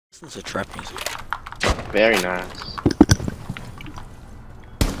This is a trap music. Very nice.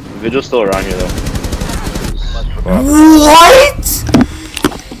 Vigil's still around here though. What?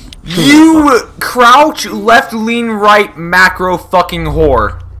 You crouch, left, lean, right, macro fucking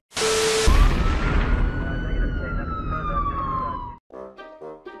whore.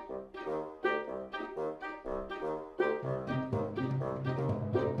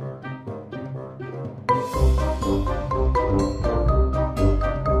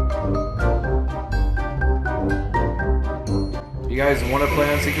 You guys want to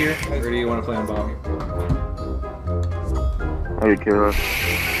play on secure, or do you want to play on bomb? How you kill us?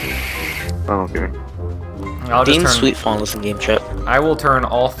 I don't care. I'll just Dean turn. Sweet Fawnless in game chat. I will turn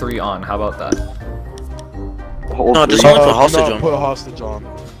all three on. How about that? No, just only put hostage do not on. put hostage on.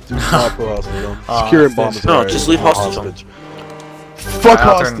 Do not put hostage on. Secure and bomb is No, alright. just leave hostage on. Fuck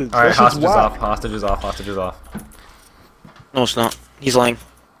hostage. Alright, That shit's hostage is whack. off. Hostage is off. Hostage is off. No, it's not. He's lying.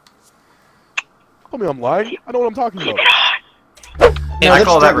 Tell me I'm lying. I know what I'm talking about. Yeah, I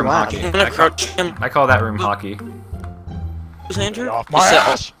call that room hockey. I'm gonna crouch him. I call that room hockey. Who's Andrew? Get off You my set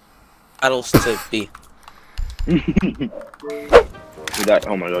ass. battles to B. That,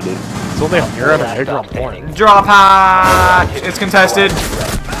 oh my god, dude. It's only a mirror and a bigger on point. Drop hack! It's contested.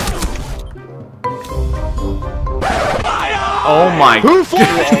 Oh my Who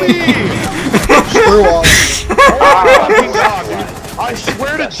flashed me? Screw off. Fucking God, dude. I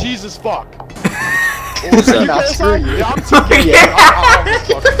swear to Jesus fuck. Who's You that? guys screw have- you. Yeah, I'm TKing you.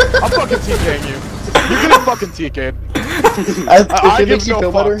 I'm fucking TKing you. You're getting fucking TK'd. I If it give makes you no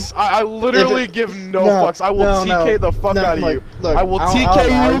feel better, fucks. I literally give no fucks. I will TK the fuck out of you. Look, I will I'll TK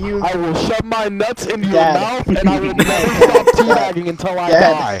allow you. I will shove my nuts into your Dad. mouth, and I will never stop teabagging until I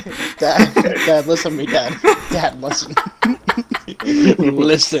die. Dad, listen to me, Dad. Dad, listen.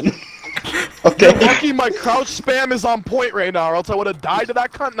 Listen. Okay. You're lucky my crouch spam is on point right now, or else I would have died to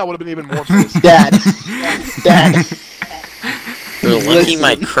that cunt, and I would have been even more pissed. Dad. Dad. You're lucky Listen.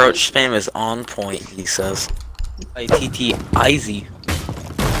 my crouch spam is on point, he says. ITT-IZ.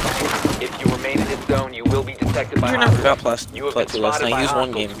 If you remain in this zone, you will be detected by Andrew never got hostiles. You have been Plat 2 last spotted night. by He used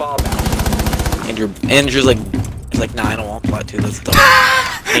one hostiles. game. Fall back. Andrew's like, he's like, nah, I don't want Plat 2, that's dumb.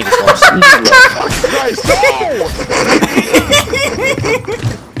 He just lost. Christ, no!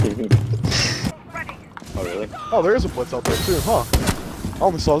 Oh really? Oh, there is a blitz out there too, huh? I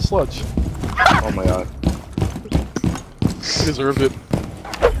only saw the sludge. Oh my god. He deserved it.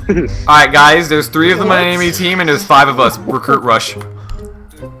 Alright guys, there's 3 of them on the enemy team and there's 5 of us. Recruit rush.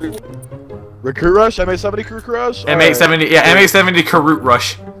 Recruit rush? MA70 recruit rush? MA70, yeah, MA70 Karut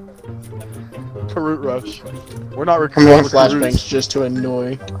rush. Recruit rush. We're not I'm recruiting going recruits. flashbangs just to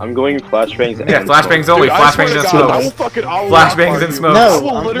annoy. I'm going flashbangs and Yeah, flashbangs only, Dude, I swear flashbangs to and God, I will smokes. fucking I'll Flashbangs lock bar and you. smokes. I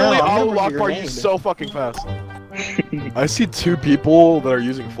will literally no, I'm I'll never lock bar you grenade. so fucking fast. I see 2 people that are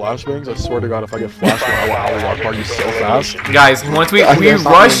using flashbangs. I swear to God, if I get flashbang, I will lock bar you so fast. Guys, once we guess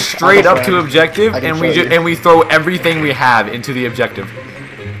I'll rush be- straight I'm a up to friend. objective I can and we show you. and we throw everything we have into the objective.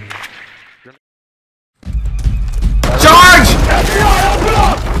 Charge!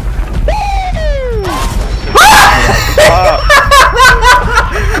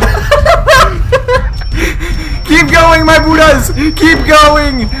 Keep going, my Buddhas! Keep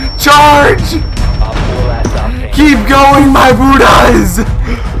going! Charge! Keep going, my Buddhas!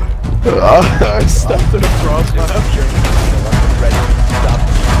 I stepped in a cross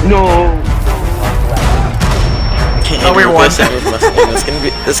No! Oh, we won.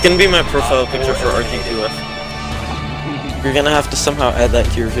 That's gonna be my profile picture for RG2F. You're gonna have to somehow add that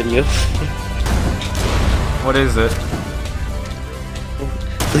to your video. What is it?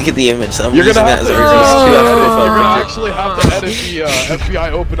 Look at the image. I'm You're using gonna that have as to a you're gonna RG2F. actually have to edit the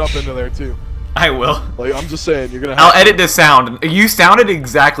FBI open up into there too. I will. Like I'm just saying, you're gonna I'll have edit the sound. You sounded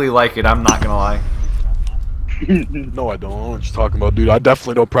exactly like it, I'm not gonna lie. No, I don't. I don't know what you're talking about, dude. I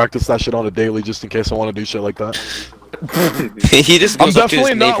definitely don't practice that shit on a daily just in case I want to do shit like that. He just goes I'm up to his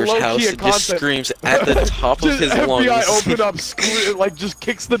definitely not neighbor's low-key house at and just content. screams at the top of Just his FBI lungs. open up, like just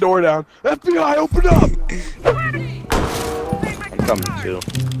kicks the door down. FBI open up! I'm coming too.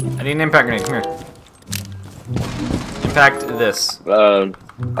 I need an impact grenade, come here. Impact this. I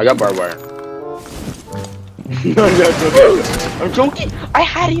got barbed wire. I'm joking! I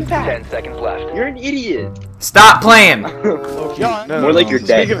had him back! 10 seconds left. You're an idiot! Stop playing! Yeah, More like you're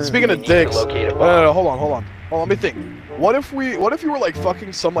dead. Speaking of dicks, Locate a no, hold on. Let me think. What if you were like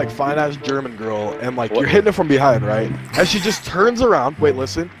fucking some like fine ass German girl and like you're hitting it from behind, right? And she just turns around, wait,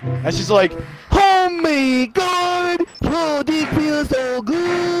 listen, and she's like, "Oh my God, your dick feels so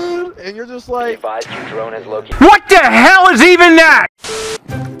good," and you're just like, advised your drone has located. What the hell is even that?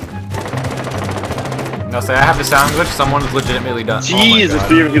 No, say I have the sound glitch. Someone's legitimately done. Jeez, there's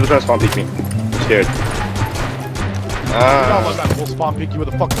 3 people trying to spawn peek me. I'm scared. Don't let that full spawn peek you with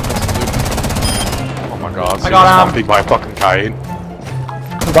a fucking pistol, dude. Oh my god, I got spawn him. peek by a fucking kite.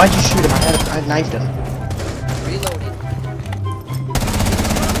 Why'd you shoot him? I knifed him.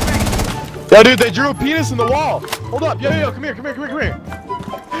 Yeah, dude, they drew a penis in the wall. Hold up, yo, come here.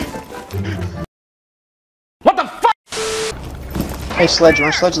 What the fuck? Hey, Sledge, you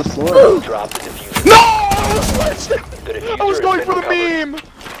wanna sledge the floor? Drop the diffuser. No! The diffuser I was has going been for the recovered. meme!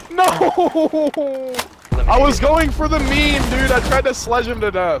 No! I was going for the meme, dude. I tried to sledge him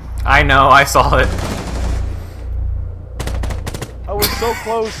to death. I know, I saw it. I was so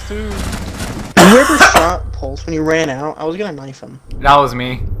close, too. Whoever shot Pulse when he ran out, I was gonna knife him. That was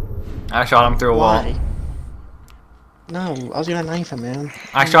me. I shot him through a wall. Why? No, I was gonna knife him, man.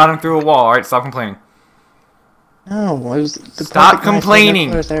 I shot him through a wall. Alright, stop complaining. No, I was the Stop perfect knife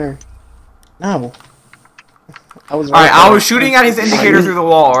complaining. was there. No. I was Alright, I there. was shooting at his indicator through the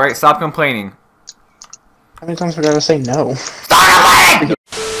wall. Alright, stop complaining. How many times would I ever say no? Stop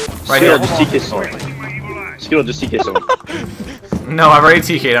Right here. Just TK someone. Skittle, just TK someone. No, I've already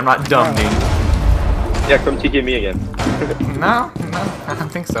TK'd. I'm not dumb, dude. Yeah, come TK me again. No, I don't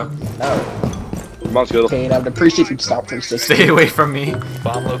think so. Come on, Skittle. Okay, I would appreciate if you'd stop 360. Stay away from me.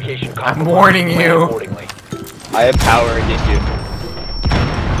 Bomb location. I'm warning you. Accordingly. I have power against you.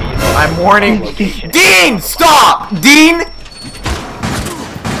 I'm warning. Dean, stop! Dean!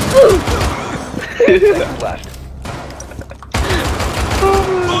 Left.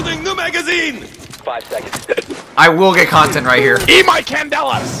 Loading the magazine! 5 seconds. I will get content right here. Eat my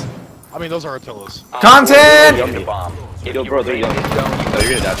candelas! I mean, those are Attilas. Content! Defuse the bomb. If Yo, you bro, they're remain young. in this zone, you Oh,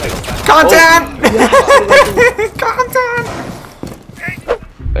 you're gonna die too. Content! Content!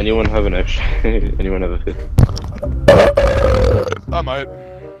 Anyone have an extra? Anyone have a fifth? I might.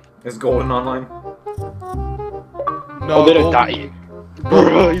 Is Golden online? No, Oh, they're Golden- dying.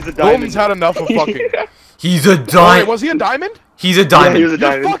 Bro, he's a diamond. Golden's had enough of fucking. He's a Wait, diamond. was he a diamond? He's a Yeah, he diamond. was a You're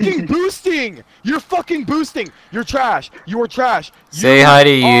diamond. fucking boosting! You're fucking boosting! You're trash! You are trash! Say You hi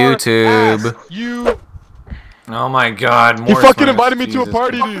to are YouTube. ass. You Oh my god, more He fucking swears. invited me to a Jesus.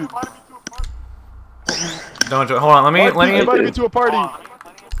 party, dude! Don't do it. Hold on, let He me invited me to a party!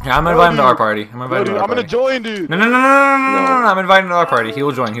 Yeah, I'm inviting him to our party. I'm No, inviting dude, him to I'm our gonna party. join, dude! No, I'm inviting him to our party. He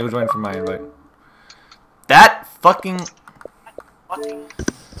will join. He will join from my invite. That fucking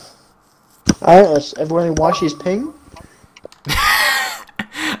Alright, let's everyone watch his ping.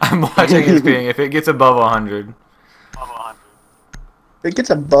 I'm watching his ping. If it gets above 100. If it gets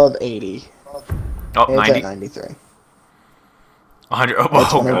above 80. Oh, It's 90. at 93. 100. Oh,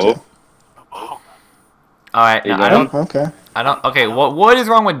 That's oh. 102. Alright, Hey, I Zion? don't Okay. okay, what is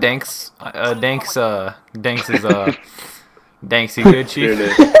wrong with Danks? Danks is Danks, you good, There it Chief?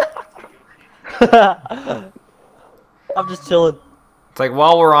 is. I'm just chilling. It's like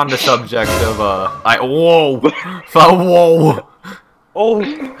while we're on the subject of whoa. Whoa. Oh,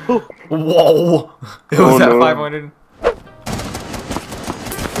 Whoa. It Oh, was at no. 500.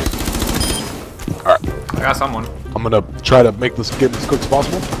 Alright. I got someone. I'm gonna try to make this game as quick as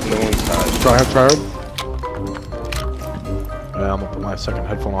possible. No one's died. Try hard. Yeah, I'm gonna put my second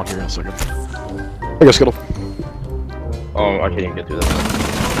headphone on here in a second. I guess Skittle. Oh, I can't even get through that.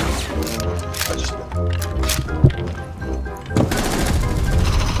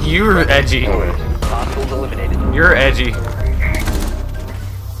 You're edgy. Oh, wait. Hostiles eliminated. You're edgy.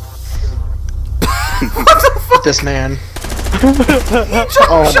 This man. Oh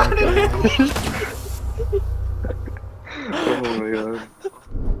my god. Oh my god.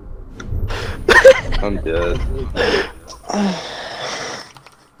 I'm dead.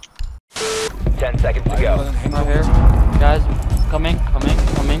 10 seconds to go. right here. Guys, coming.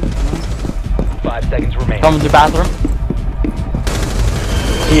 5 seconds remaining. Come to the bathroom.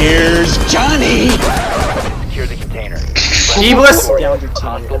 Here's Johnny! Secure the container. Evilus! Down your team.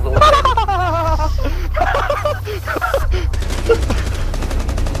 Hostiles eliminated.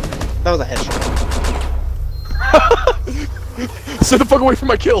 That was a headshot. Stay the fuck away from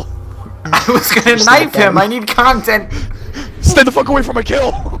my kill! I was gonna knife him. I need content. Stay the fuck away from my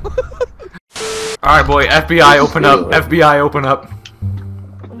kill! Alright, boy. FBI, open up. FBI, open up.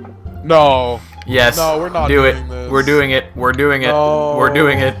 No. Yes. No, we're not Do doing it. this. We're doing it. We're doing it. No. We're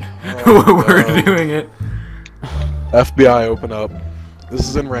doing it. Oh, We're no. doing it. FBI, open up. This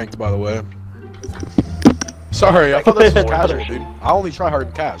is in ranked, by the way. Sorry, I thought this was casual, dude. I only try hard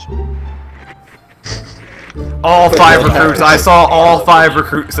in cash. All 5 recruits. I saw all 5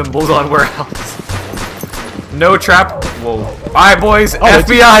 recruit symbols on warehouse. No trap. Whoa. Alright, boys.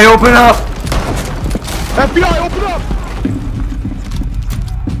 FBI, open up. FBI, open up!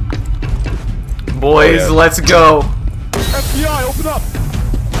 Boys, let's go. FBI, open up!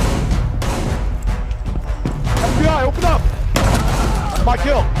 FBI, open up! That's my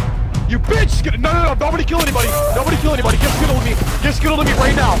kill. You bitch! No, nobody kill anybody! Nobody kill anybody! Get Skittle to me! Get Skittle to me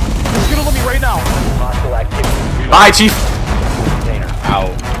right now! Get Skittle to me right now! Hostile activity. Bye, Chief. Ow.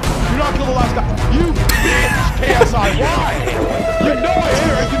 Do not kill the last guy! You bitch! KSI, why? You know I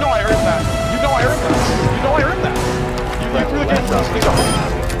earned that! You know I earned that! You know I earned that! You threw the game for this nigga.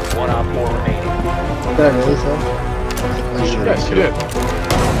 1 op 4 remaining. Did I really so? Yes, you did.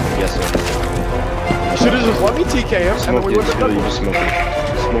 Yes, sir. You should have just let me TK him, and then Smoke we it, would have Skittle, done you it. just smoke it.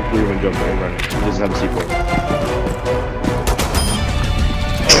 Smoke blue and jump and run. He doesn't have a C4.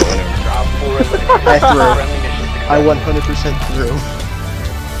 Drop 4 eliminated. I threw. Friendly mission I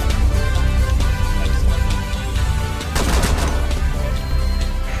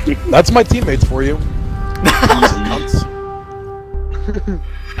 100% threw. That's my teammates for you.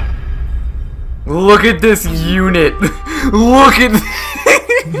 Look at this unit. Look at.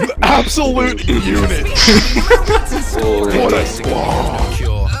 Absolute unit. Oh, What a squad.